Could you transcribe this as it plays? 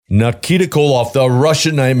Nikita Koloff, the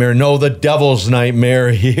Russian nightmare, no, the devil's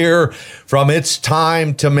nightmare, here from It's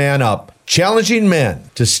Time to Man Up, challenging men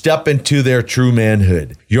to step into their true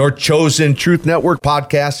manhood. Your chosen Truth Network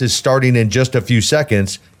podcast is starting in just a few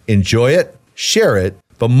seconds. Enjoy it, share it,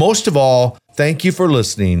 but most of all, thank you for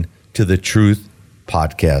listening to the Truth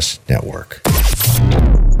Podcast Network.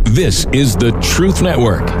 This is the Truth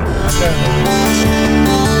Network.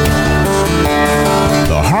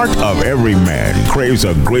 The heart of every man craves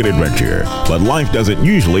a great adventure, but life doesn't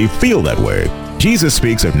usually feel that way. Jesus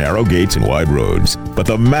speaks of narrow gates and wide roads, but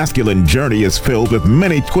the masculine journey is filled with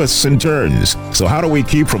many twists and turns. So how do we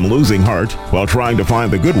keep from losing heart while trying to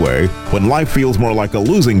find the good way when life feels more like a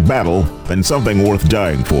losing battle than something worth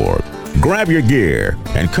dying for? Grab your gear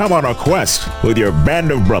and come on a quest with your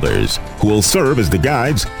band of brothers who will serve as the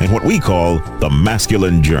guides in what we call the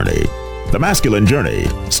masculine journey. The masculine journey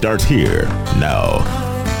starts here now.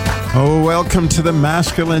 Oh, welcome to the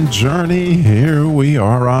masculine journey. Here we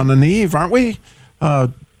are on an eve, aren't we? I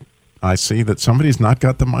see that somebody's not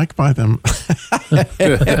got the mic by them.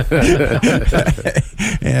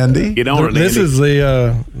 Andy? Get on it, This Andy. is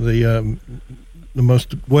the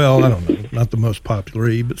most, well, I don't know, not the most popular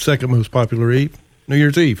Eve, but second most popular Eve, New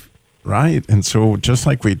Year's Eve. Right. And so just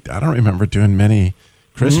like I don't remember doing many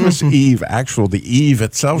Christmas Eve, the Eve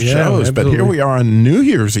itself shows, absolutely. but here we are on New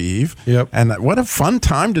Year's Eve. Yep. And what a fun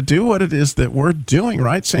time to do what it is that we're doing,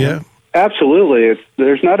 right, Sam? Yeah. Absolutely.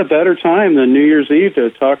 There's not a better time than New Year's Eve to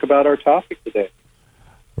talk about our topic today.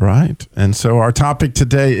 Right. And so our topic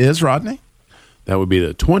today is, Rodney? That would be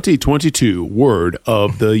the 2022 Word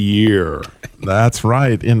of the Year. That's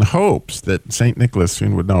right. In hopes that St. Nicholas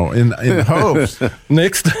soon would know. In hopes.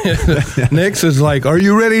 Next is like, are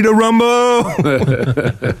you ready to rumble?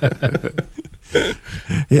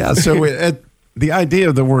 Yeah. So the idea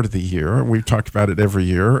of the Word of the Year, we've talked about it every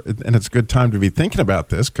year, and it's a good time to be thinking about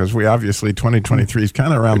this because we obviously 2023 is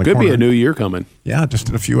kind of around the Could corner. be a new year coming. Yeah, just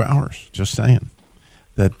in a few hours. Just saying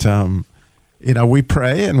that. We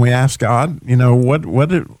pray and we ask God,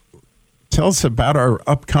 tell us about our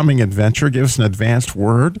upcoming adventure. Give us an advanced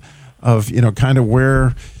word of, kind of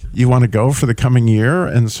where you want to go for the coming year.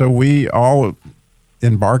 And so we all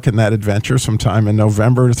embark in that adventure sometime in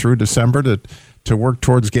November through December to work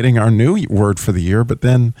towards getting our new word for the year. But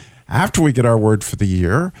then after we get our word for the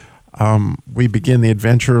year, we begin the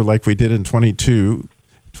adventure like we did in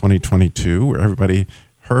 2022, where everybody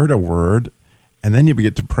heard a word. And then you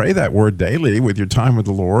get to pray that word daily with your time with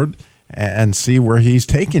the Lord and see where he's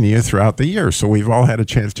taking you throughout the year. So we've all had a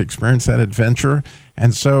chance to experience that adventure.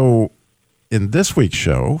 And so in this week's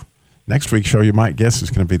show, next week's show, you might guess is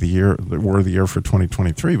going to be the word of the year for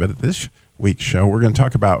 2023. But at this week's show, we're going to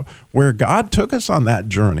talk about where God took us on that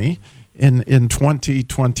journey in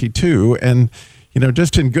 2022. And,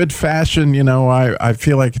 just in good fashion, I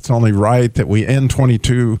feel like it's only right that we end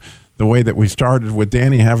 22 the way that we started with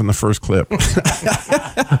Danny having the first clip.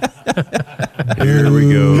 Here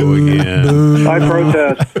we go again. I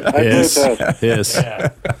protest. Protest. Yes.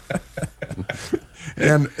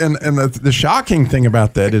 And the shocking thing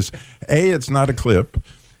about that is, A, it's not a clip.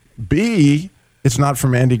 B, it's not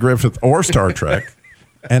from Andy Griffith or Star Trek,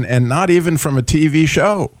 and not even from a TV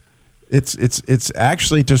show. It's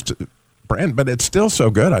actually just brand, but it's still so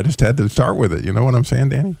good. I just had to start with it. You know what I'm saying,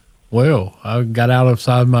 Danny? Well, I got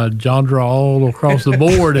outside my genre all across the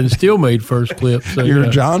board and still made first clip. So, Your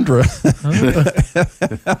genre.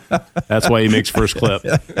 That's why he makes first clip.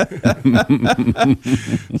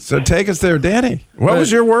 So take us there, Danny. What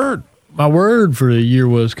was your word? My word for the year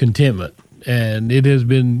was contentment, and it has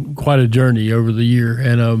been quite a journey over the year.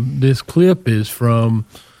 And this clip is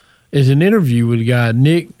an interview with a guy,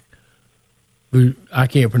 Nick, who I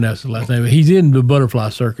can't pronounce his last name. He's in the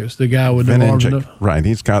Butterfly Circus, the guy with no arms. Right,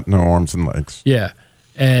 he's got no arms and legs. Yeah,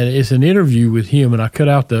 and it's an interview with him, and I cut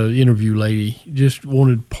out the interview lady, just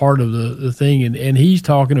wanted part of the thing, and he's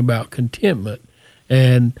talking about contentment.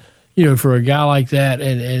 And, for a guy like that,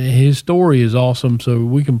 and his story is awesome, so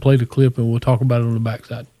we can play the clip and we'll talk about it on the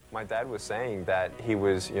backside. My dad was saying that he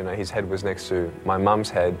was, his head was next to my mum's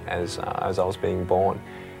head as I was being born,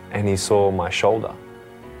 and he saw my shoulder,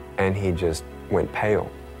 and he just went pale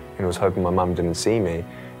and was hoping my mum didn't see me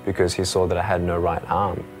because he saw that I had no right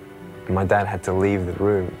arm. And my dad had to leave the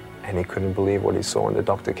room and he couldn't believe what he saw, and the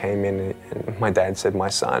doctor came in and my dad said, "My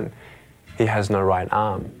son, he has no right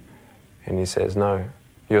arm." And he says, "No,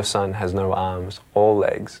 your son has no arms or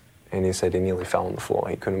legs." And he said he nearly fell on the floor.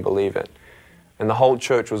 He couldn't believe it. And the whole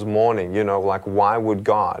church was mourning, why would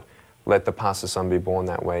God let the pastor's son be born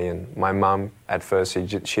that way? And my mum, at first, she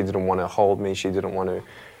didn't want to hold me. She didn't want to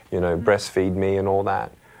breastfeed me and all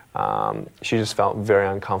that. She just felt very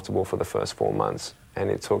uncomfortable for the first 4 months. And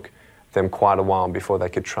it took them quite a while before they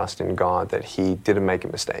could trust in God that He didn't make a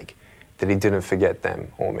mistake, that He didn't forget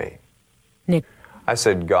them or me. Nick. I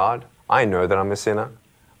said, God, I know that I'm a sinner.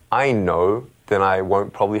 I know that I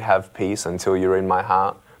won't probably have peace until you're in my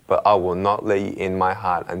heart, but I will not let you in my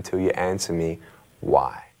heart until you answer me,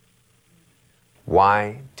 why?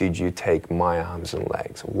 Why did you take my arms and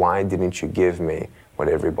legs? Why didn't you give me what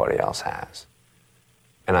everybody else has?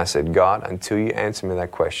 And I said, God, until you answer me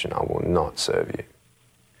that question, I will not serve you.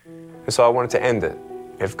 And so I wanted to end it.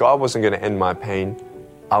 If God wasn't going to end my pain,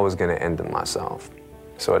 I was going to end it myself.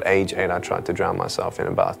 So at age 8, I tried to drown myself in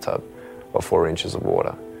a bathtub of 4 inches of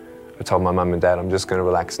water. I told my mum and dad, I'm just going to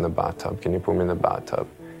relax in the bathtub. Can you put me in the bathtub?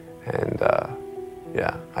 And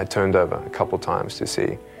I turned over a couple times to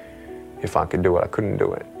see if I could do it. I couldn't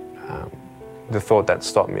do it. The thought that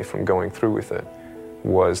stopped me from going through with it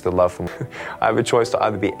was the love for me. I have a choice to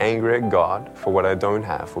either be angry at God for what I don't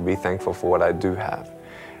have or be thankful for what I do have.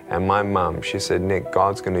 And my mum, she said, Nick,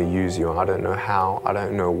 God's going to use you. I don't know how, I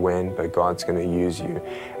don't know when, but God's going to use you.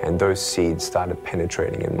 And those seeds started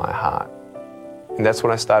penetrating in my heart. And that's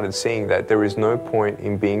when I started seeing that there is no point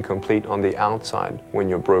in being complete on the outside when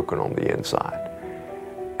you're broken on the inside.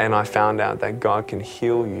 And I found out that God can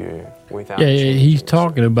heal you without changing. He's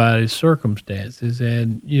talking about his circumstances.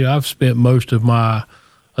 And, I've spent most of my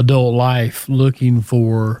adult life looking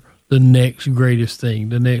for the next greatest thing,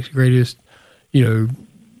 the next greatest,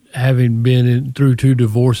 having been through 2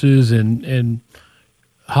 divorces and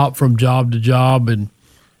hopped from job to job and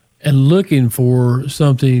looking for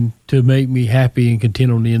something to make me happy and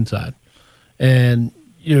content on the inside. And,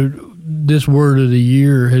 this word of the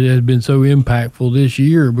year has been so impactful this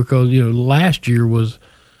year because, last year was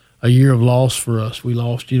a year of loss for us. We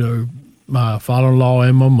lost, my father-in-law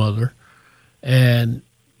and my mother.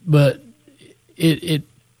 But it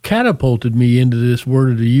catapulted me into this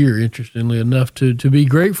word of the year, interestingly enough, to be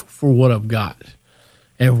grateful for what I've got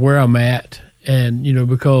and where I'm at. And,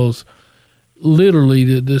 because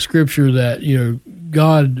literally the scripture that,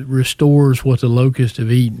 God restores what the locusts have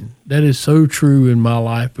eaten. That is so true in my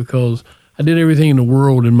life because I did everything in the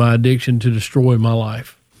world in my addiction to destroy my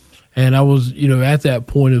life. And I was, at that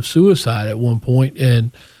point of suicide at one point.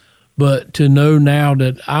 But to know now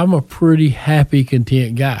that I'm a pretty happy,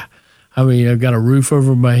 content guy. I mean, I've got a roof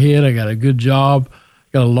over my head. I got a good job,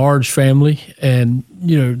 got a large family. And,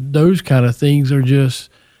 those kind of things are just,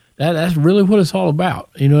 that's really what it's all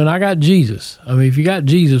about. And I got Jesus. I mean, if you got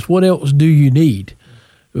Jesus, what else do you need?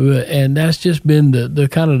 And that's just been the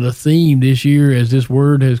kind of the theme this year as this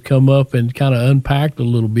word has come up and kind of unpacked a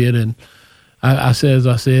little bit. And as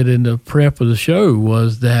I said in the prep of the show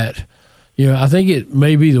was that, I think it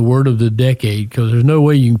may be the word of the decade because there's no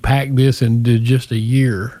way you can pack this into just a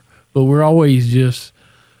year. But we're always just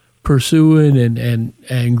pursuing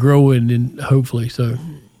and growing and hopefully so.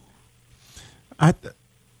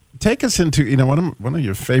 Take us into, one of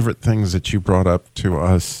your favorite things that you brought up to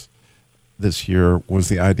us this year was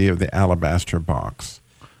the idea of the alabaster box.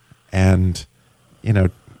 And,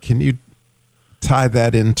 can you tie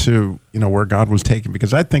that into, where God was taking?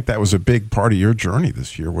 Because I think that was a big part of your journey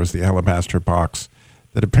this year was the alabaster box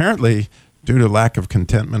that apparently, due to lack of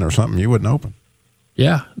contentment or something, you wouldn't open.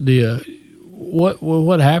 Yeah.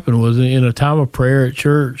 What happened was in a time of prayer at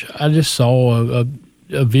church, I just saw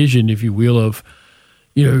a vision, if you will, of,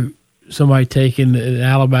 somebody taking an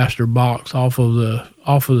alabaster box off of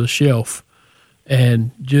the shelf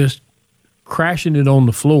and just crashing it on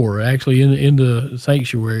the floor, actually in the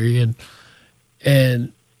sanctuary.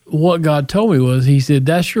 And what God told me was, he said,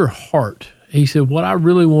 that's your heart. He said, what I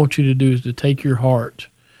really want you to do is to take your heart,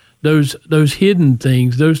 those hidden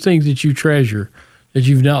things, those things that you treasure, that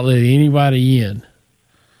you've not let anybody in,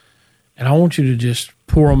 and I want you to just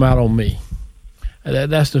pour them out on me.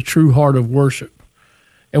 That's the true heart of worship.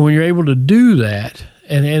 And when you're able to do that,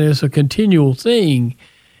 and it's a continual thing,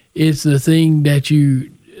 it's the thing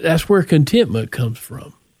that's where contentment comes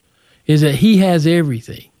from, is that he has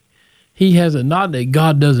everything. He has not that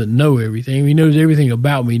God doesn't know everything. He knows everything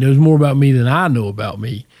about me. He knows more about me than I know about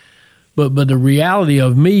me. But the reality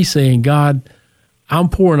of me saying, God, I'm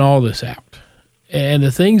pouring all this out. And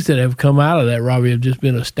the things that have come out of that, Robbie, have just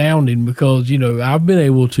been astounding because, I've been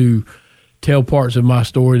able to tell parts of my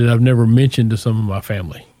story that I've never mentioned to some of my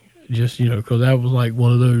family. Just, because that was like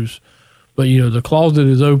one of those. But, the closet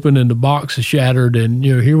is open and the box is shattered and,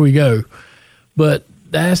 here we go. But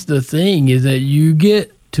that's the thing is that you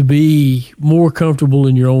get to be more comfortable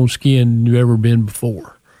in your own skin than you've ever been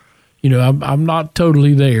before. I'm not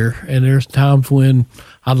totally there. And there's times when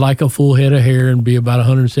I'd like a full head of hair and be about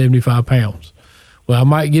 175 pounds. Well, I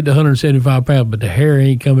might get to 175 pounds, but the hair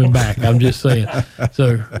ain't coming back. I'm just saying.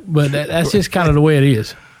 So, but that's just kind of the way it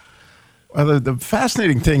is. Well, the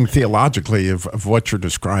fascinating thing theologically of what you're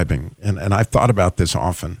describing, and I've thought about this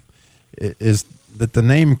often, is that the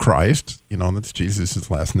name Christ, that's Jesus'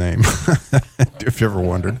 last name, if you ever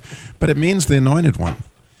wondered, but it means the anointed one.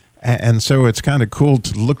 And so it's kind of cool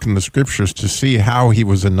to look in the scriptures to see how he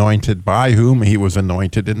was anointed, by whom he was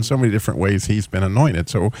anointed, in so many different ways he's been anointed.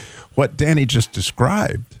 So what Danny just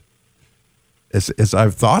described, as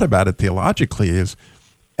I've thought about it theologically, is,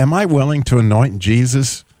 am I willing to anoint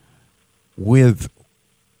Jesus with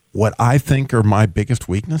what I think are my biggest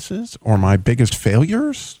weaknesses or my biggest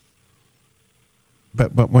failures?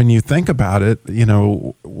 But when you think about it,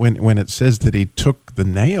 when it says that he took the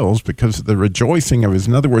nails because of the rejoicing of his,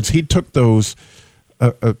 in other words, he took those,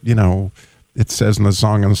 it says in the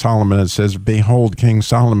Song of Solomon, it says, behold, King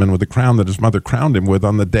Solomon with the crown that his mother crowned him with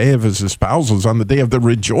on the day of his espousals, on the day of the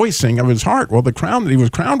rejoicing of his heart. Well, the crown that he was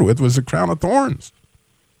crowned with was the crown of thorns,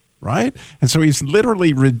 right? And so he's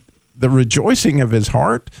literally, the rejoicing of his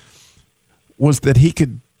heart was that he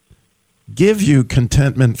could give you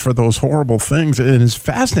contentment for those horrible things. And it's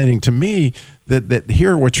fascinating to me that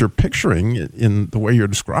here what you're picturing in the way you're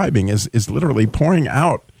describing is literally pouring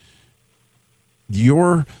out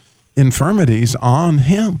your infirmities on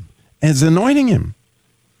him and anointing him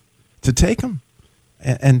to take them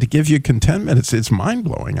and to give you contentment. It's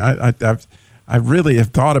mind-blowing. I really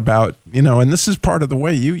have thought about, and this is part of the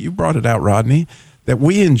way you brought it out, Rodney, that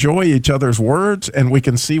we enjoy each other's words and we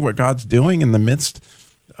can see what God's doing in the midst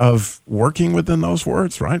of working within those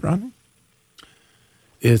words, right, Rodney?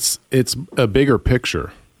 It's a bigger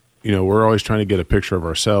picture. We're always trying to get a picture of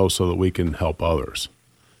ourselves so that we can help others.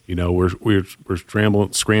 We're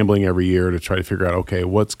scrambling every year to try to figure out, okay,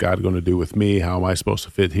 what's God going to do with me? How am I supposed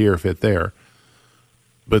to fit here, fit there?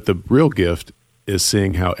 But the real gift is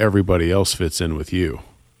seeing how everybody else fits in with you.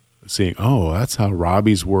 Seeing, oh, that's how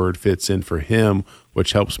Robbie's word fits in for him,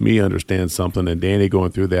 which helps me understand something. And Danny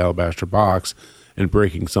going through the alabaster box and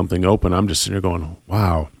breaking something open, I'm just sitting there going,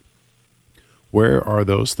 wow, where are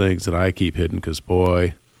those things that I keep hidden? Because,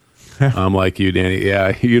 boy, I'm like you, Danny.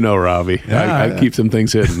 Yeah, Robbie. Yeah, I keep some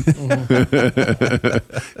things hidden.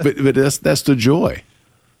 but that's the joy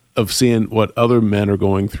of seeing what other men are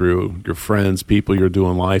going through, your friends, people you're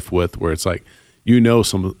doing life with, where it's like,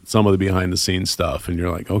 some of the behind-the-scenes stuff, and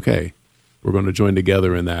you're like, okay, we're going to join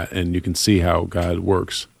together in that, and you can see how God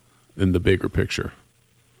works in the bigger picture.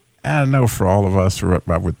 I know for all of us, or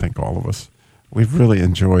I would think all of us, we've really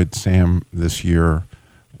enjoyed Sam this year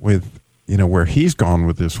with, where he's gone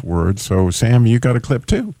with this word. So, Sam, you got a clip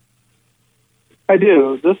too? I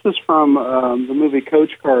do. This is from the movie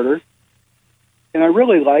Coach Carter. And I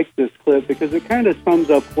really like this clip because it kind of sums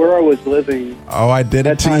up where I was living. Oh, I did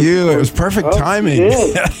it to you. It was perfect timing. You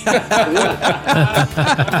did.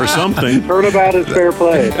 For something. Turnabout is fair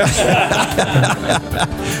play.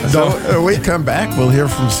 So when we come back, we'll hear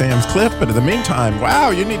from Sam's clip. But in the meantime,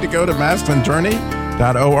 you need to go to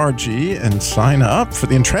masculinejourney.org and sign up for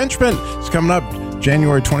the entrenchment. It's coming up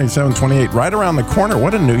January 27, 28, right around the corner.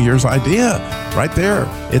 What a New Year's idea. Right there.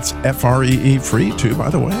 It's FREE free too,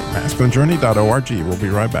 by the way. masculinejourney.org. We'll be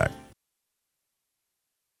right back.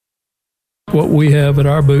 What we have at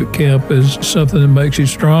our boot camp is something that makes you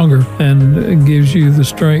stronger and gives you the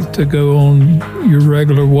strength to go on your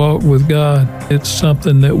regular walk with God. It's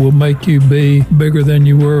something that will make you be bigger than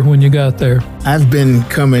you were when you got there. I've been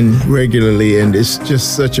coming regularly, and it's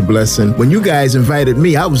just such a blessing. When you guys invited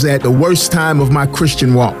me, I was at the worst time of my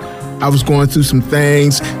Christian walk. I was going through some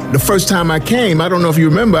things. The first time I came, I don't know if you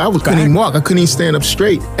remember, I couldn't even walk. I couldn't even stand up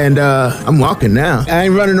straight. And I'm walking now. I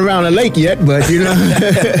ain't running around a lake yet, but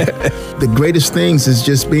The greatest things is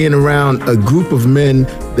just being around a group of men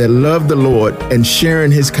that love the Lord and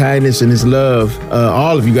sharing his kindness and his love.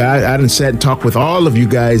 All of you guys, I done sat and talked with all of you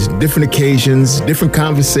guys, different occasions, different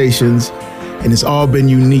conversations. And it's all been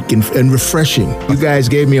unique and refreshing. You guys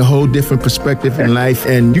gave me a whole different perspective in life,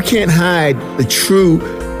 and you can't hide the true,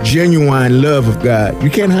 genuine love of God.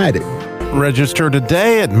 You can't hide it. Register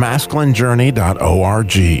today at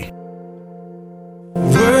masculinejourney.org.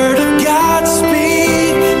 Word of God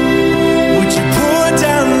speak, would you pour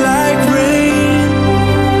down like rain,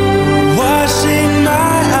 washing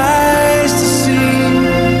my eyes to see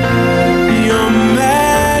your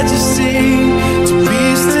majesty, to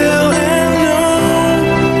be still and know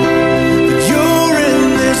that you're in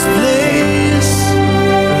this place.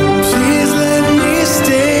 Please let me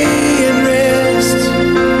stay and rest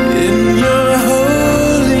in your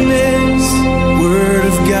holiness. Word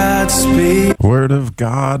of God.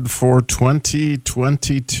 God for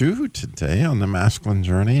 2022 today on the masculine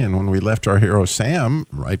journey. And when we left our hero Sam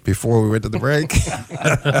right before we went to the break,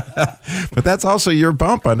 but that's also your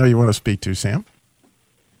bump. I know you want to speak to, Sam.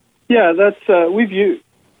 Yeah, that's we've used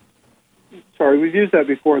that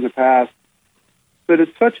before in the past, but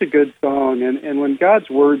it's such a good song, and when God's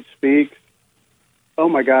word speaks, oh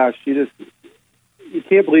my gosh, you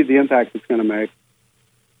can't believe the impact it's going to make.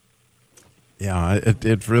 Yeah,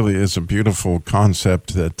 it really is a beautiful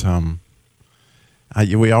concept that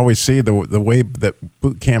we always see the way that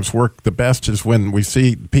boot camps work the best is when we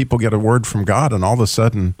see people get a word from God, and all of a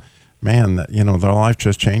sudden, man, their life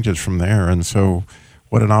just changes from there. And so,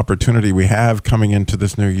 what an opportunity we have coming into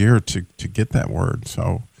this new year to get that word.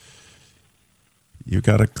 So, you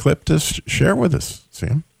got a clip to share with us,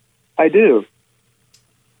 Sam? I do.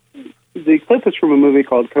 The clip is from a movie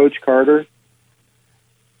called Coach Carter.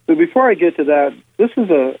 But before I get to that, this is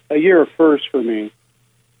a year of first for me.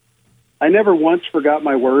 I never once forgot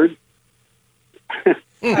my word,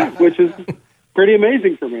 which is pretty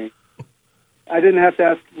amazing for me. I didn't have to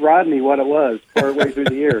ask Rodney what it was partway through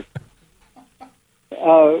the year.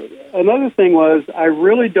 Another thing was, I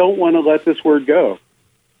really don't want to let this word go.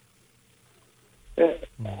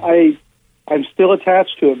 I'm still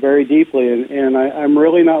attached to it very deeply, and I'm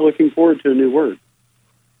really not looking forward to a new word.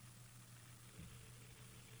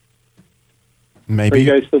 Maybe. Are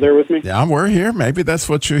you guys still there with me? Yeah, we're here. Maybe that's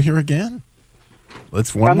what you hear again.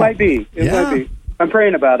 Might be. It might be. I'm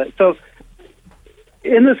praying about it. So,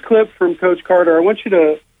 in this clip from Coach Carter, I want you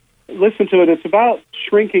to listen to it. It's about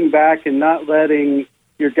shrinking back and not letting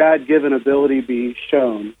your God-given ability be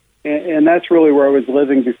shown. And that's really where I was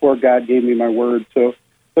living before God gave me my word. So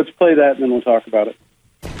let's play that, and then we'll talk about it.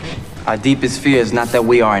 Our deepest fear is not that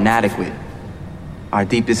we are inadequate. Our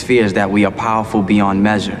deepest fear is that we are powerful beyond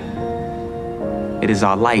measure. It is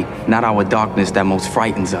our light, not our darkness, that most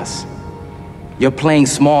frightens us. Your playing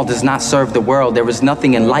small does not serve the world. There is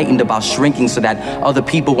nothing enlightened about shrinking so that other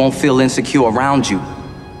people won't feel insecure around you.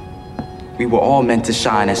 We were all meant to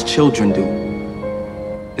shine as children do.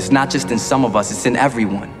 It's not just in some of us, it's in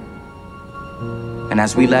everyone. And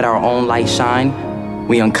as we let our own light shine,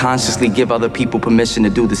 we unconsciously give other people permission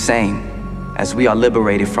to do the same. As we are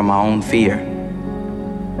liberated from our own fear,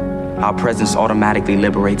 our presence automatically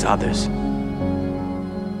liberates others.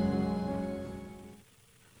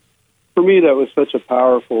 For me, that was such a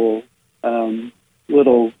powerful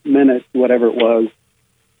little minute, whatever it was,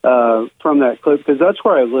 from that clip, because that's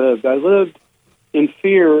where I lived. I lived in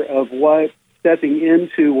fear of what stepping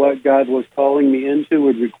into what God was calling me into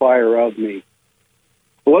would require of me.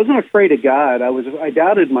 I wasn't afraid of God. I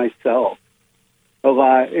doubted myself a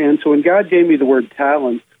lot. And so when God gave me the word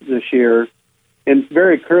talent this year and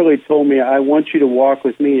very clearly told me, I want you to walk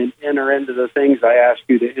with me and enter into the things I asked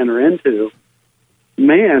you to enter into,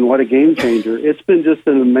 man, what a game changer. It's been just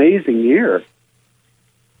an amazing year.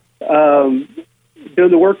 Doing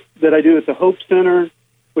the work that I do at the Hope Center,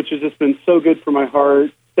 which has just been so good for my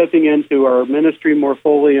heart, stepping into our ministry more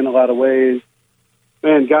fully in a lot of ways.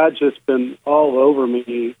 Man, God's just been all over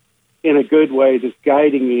me in a good way, just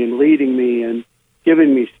guiding me and leading me and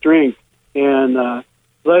giving me strength and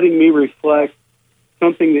letting me reflect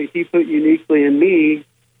something that He put uniquely in me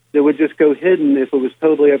that would just go hidden if it was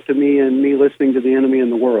totally up to me and me listening to the enemy in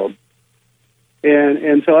the world.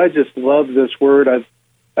 And so I just love this word.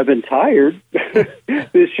 I've been tired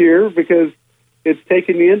this year because it's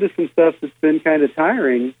taken me into some stuff that's been kind of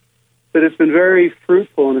tiring, but it's been very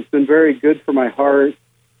fruitful and it's been very good for my heart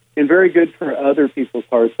and very good for other people's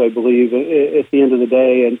hearts, I believe, at the end of the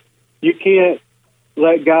day. And you can't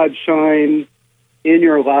let God shine in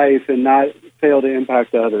your life and not fail to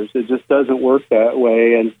impact others. It just doesn't work that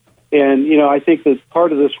way. And I think that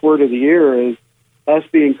part of this word of the year is us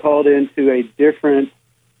being called into a different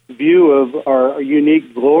view of our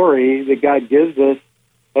unique glory that God gives us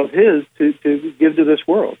of His to give to this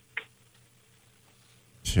world.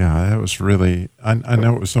 Yeah, that was really, I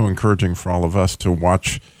know it was so encouraging for all of us to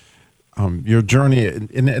watch your journey.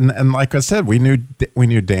 And like I said, we knew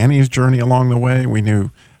Danny's journey along the way. We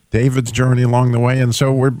knew David's journey along the way. And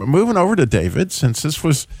so we're moving over to David, since this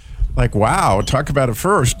was like, wow, talk about a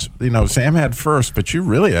first. Sam had first, but you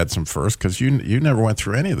really had some first because you never went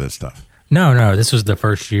through any of this stuff. No, this was the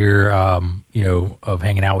first year, of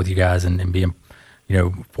hanging out with you guys and being,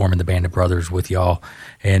 forming the Band of Brothers with y'all.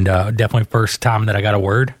 And definitely first time that I got a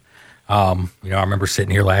word. I remember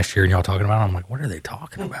sitting here last year and y'all talking about it. I'm like, what are they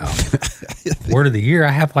talking about? Word of the year.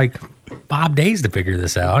 I have like 5 days to figure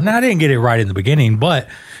this out. And I didn't get it right in the beginning, but,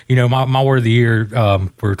 my word of the year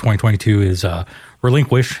for 2022 is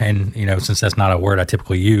relinquish. And, since that's not a word I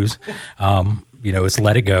typically use, it's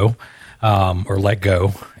let it go. or Let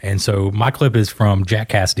Go. And so my clip is from Jack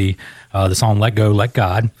Cassidy, the song Let Go, Let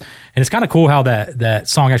God. And it's kind of cool how that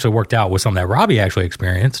song actually worked out with something that Robbie actually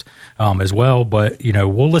experienced as well. But, you know,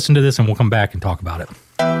 we'll listen to this and we'll come back and talk about it.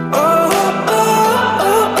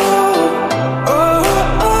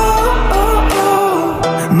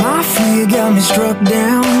 My fear got me struck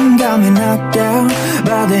down, got me knocked out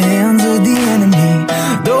by the hands of the enemy.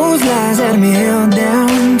 Those lies had me held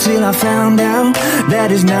down till I found out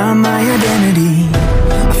that is not my identity.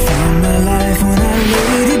 I found my life when I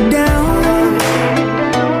laid it down,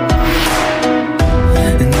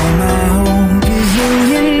 and all my hope is in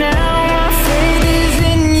you now. My faith is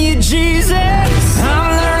in you, Jesus.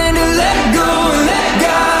 I'm learning to let go and let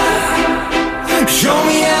God show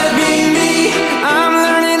me how to be me. I'm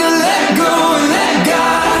learning to let go and let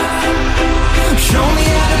God show me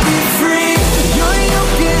how to be free. Your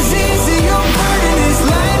yoke is easy, your burden is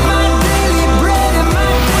light. My daily bread and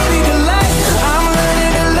my daily delight. I'm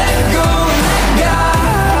learning to let go and let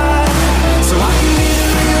God, so I can be the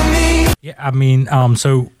real me. Yeah, I mean,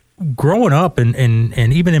 so growing up and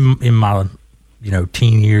even in my, you know,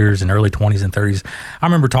 teen years and early 20s and 30s, I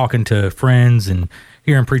remember talking to friends and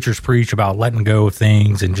hearing preachers preach about letting go of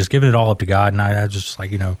things and just giving it all up to God. And I was just like,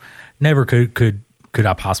 you know, never could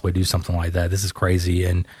I possibly do something like that? This is crazy.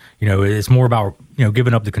 And, you know, it's more about, you know,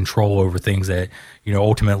 giving up the control over things that, you know,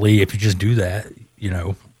 ultimately, if you just do that, you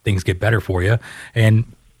know, things get better for you. And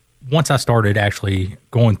once I started actually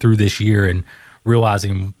going through this year and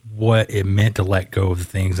realizing what it meant to let go of the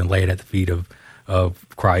things and lay it at the feet of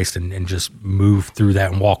Christ and just move through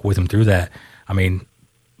that and walk with him through that. I mean,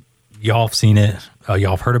 y'all have seen it.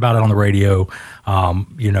 Y'all have heard about it on the radio.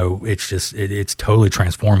 You know, it's just, it's totally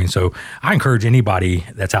transforming. So I encourage anybody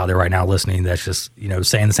that's out there right now listening that's just, you know,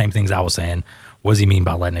 saying the same things I was saying. What does he mean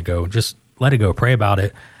by letting it go? Just let it go. Pray about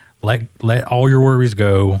it. Let all your worries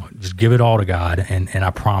go. Just give it all to God. And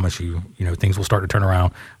I promise you, you know, things will start to turn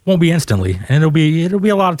around. Won't be instantly. And it'll be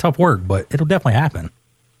a lot of tough work, but it'll definitely happen.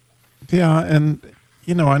 Yeah. And,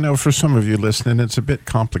 you know, I know for some of you listening, it's a bit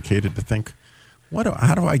complicated to think,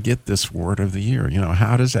 how do I get this word of the year? You know,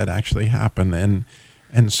 how does that actually happen?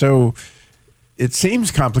 And so it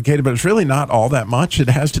seems complicated, but it's really not all that much. It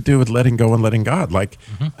has to do with letting go and letting God. Like,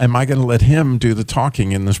 am I going to let him do the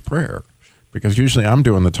talking in this prayer? Because usually I'm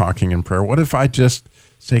doing the talking in prayer. What if I just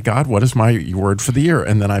say, God, what is my word for the year?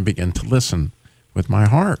 And then I begin to listen with my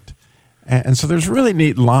heart. And so there's a really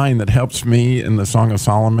neat line that helps me in the Song of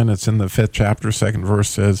Solomon. It's in the 5th chapter, 2nd verse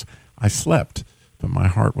says, I slept, but my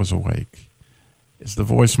heart was awake. It's the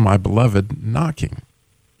voice of my beloved knocking.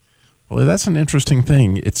 Well, that's an interesting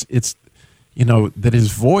thing. It's you know, that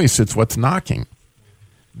his voice, it's what's knocking.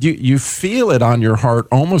 You feel it on your heart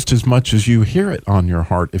almost as much as you hear it on your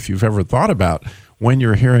heart. If you've ever thought about when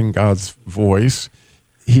you're hearing God's voice,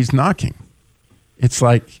 he's knocking. It's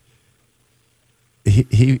like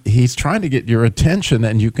he's trying to get your attention,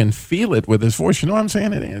 and you can feel it with his voice. You know what I'm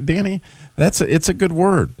saying, Danny? It's a good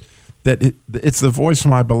word. That it's the voice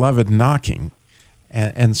of my beloved knocking.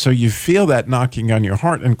 And so you feel that knocking on your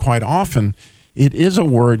heart, and quite often it is a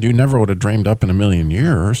word you never would have dreamed up in a million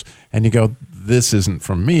years, and you go, this isn't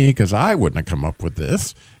from me because I wouldn't have come up with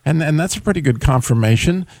this. And that's a pretty good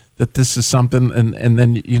confirmation that this is something, and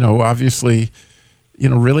then, you know, obviously, you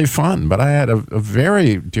know, really fun. But I had a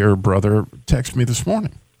very dear brother text me this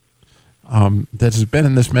morning that has been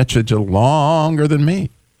in this message longer than me,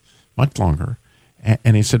 much longer.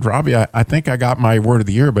 And he said, Robbie, I think I got my word of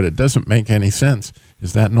the year, but it doesn't make any sense.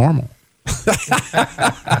 Is that normal?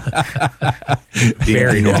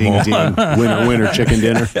 Very normal. Ding, ding. Winner, chicken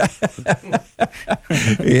dinner.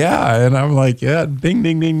 Yeah. And I'm like, yeah, ding,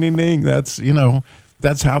 ding, ding, ding, ding. That's, you know,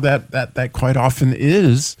 that's how that quite often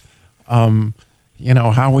is. You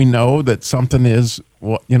know, how we know that something is,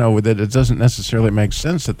 well, you know, that it doesn't necessarily make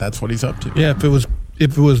sense that that's what he's up to. Yeah.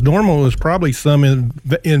 If it was normal, it was probably some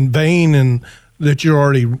in vain and that you're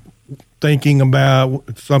already thinking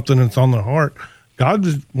about something that's on the heart. God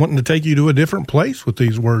is wanting to take you to a different place with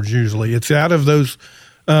these words usually. It's out of those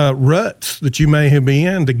ruts that you may have been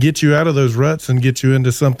in, to get you out of those ruts and get you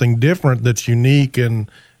into something different that's unique and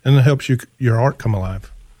it helps your heart come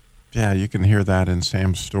alive. Yeah, you can hear that in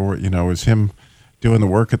Sam's story, you know, is him doing the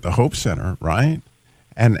work at the Hope Center, right?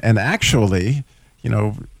 And actually, you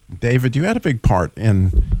know, David, you had a big part in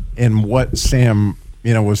what Sam,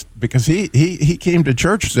 you know, was, because he came to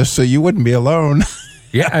church just so you wouldn't be alone.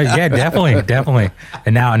 Yeah, definitely.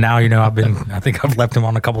 And now, you know, I think I've left him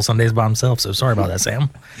on a couple Sundays by himself. So sorry about that, Sam.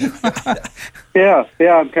 Yeah,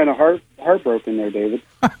 I'm kind of heartbroken there, David.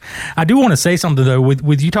 I do want to say something though,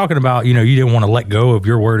 with you talking about, you didn't want to let go of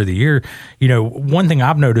your word of the year. One thing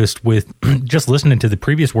I've noticed with just listening to the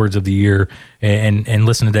previous words of the year and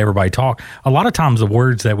listening to everybody talk, a lot of times the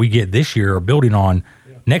words that we get this year are building on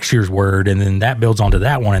next year's word, and then that builds onto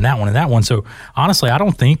that one and that one and that one. So honestly, I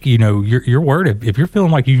don't think, your word, if you're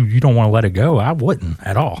feeling like you don't want to let it go, I wouldn't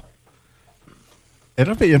at all.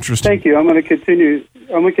 It'll be interesting. Thank you. I'm going to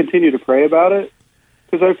continue to pray about it,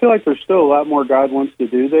 because I feel like there's still a lot more God wants to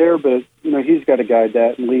do there, but He's got to guide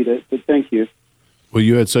that and lead it. But thank you. Well,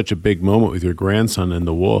 you had such a big moment with your grandson and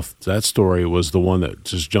the wolf. That story was the one that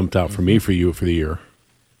just jumped out for me for you for the year.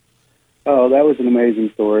 Oh, that was an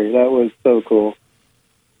amazing story. That was so cool.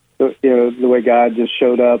 The way God just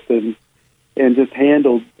showed up and just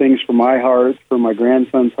handled things for my heart, for my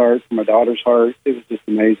grandson's heart, for my daughter's heart. It was just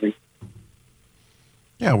amazing.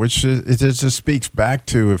 Yeah, which it just speaks back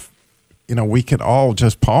to if we could all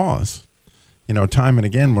just pause, time and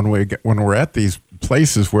again when we're at these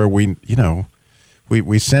places where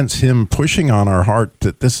we sense Him pushing on our heart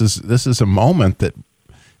that this is a moment that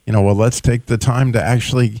let's take the time to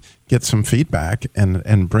actually get some feedback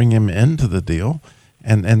and bring Him into the deal,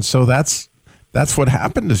 and so that's what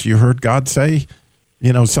happened. Is you heard God say,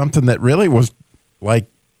 something that really was like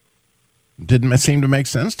didn't seem to make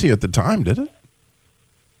sense to you at the time, did it?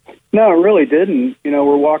 No, it really didn't.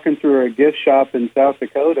 We're walking through a gift shop in South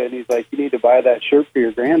Dakota, and he's like, "You need to buy that shirt for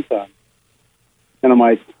your grandson." And I'm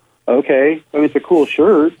like, "Okay." I mean, it's a cool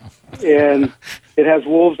shirt, and it has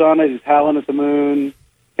wolves on it. He's howling at the moon,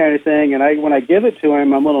 kind of thing. And when I give it to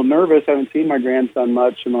him, I'm a little nervous. I haven't seen my grandson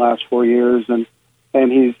much in the last 4 years, and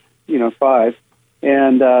he's 5.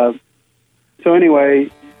 And so anyway,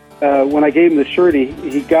 when I gave him the shirt,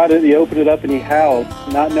 he got it. He opened it up and he howled,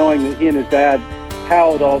 not knowing that he and his dad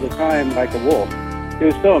howled all the time like a wolf. It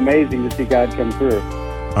was so amazing to see God come through.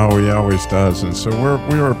 Oh, He always does. And so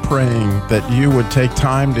we were praying that you would take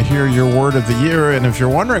time to hear your word of the year. And if you're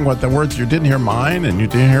wondering what the words, you didn't hear mine and you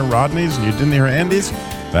didn't hear Rodney's and you didn't hear Andy's,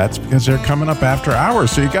 that's because they're coming up after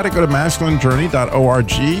hours. So you got to go to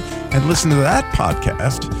masculinejourney.org and listen to that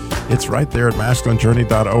podcast. It's right there at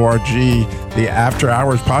masculinejourney.org, the After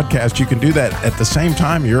Hours podcast. You can do that at the same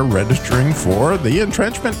time you're registering for the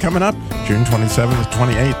Entrenchment coming up June 27th to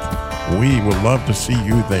 28th. We would love to see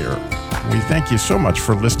you there. We thank you so much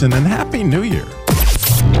for listening, and Happy New Year.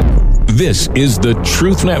 This is the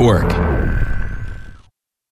Truth Network.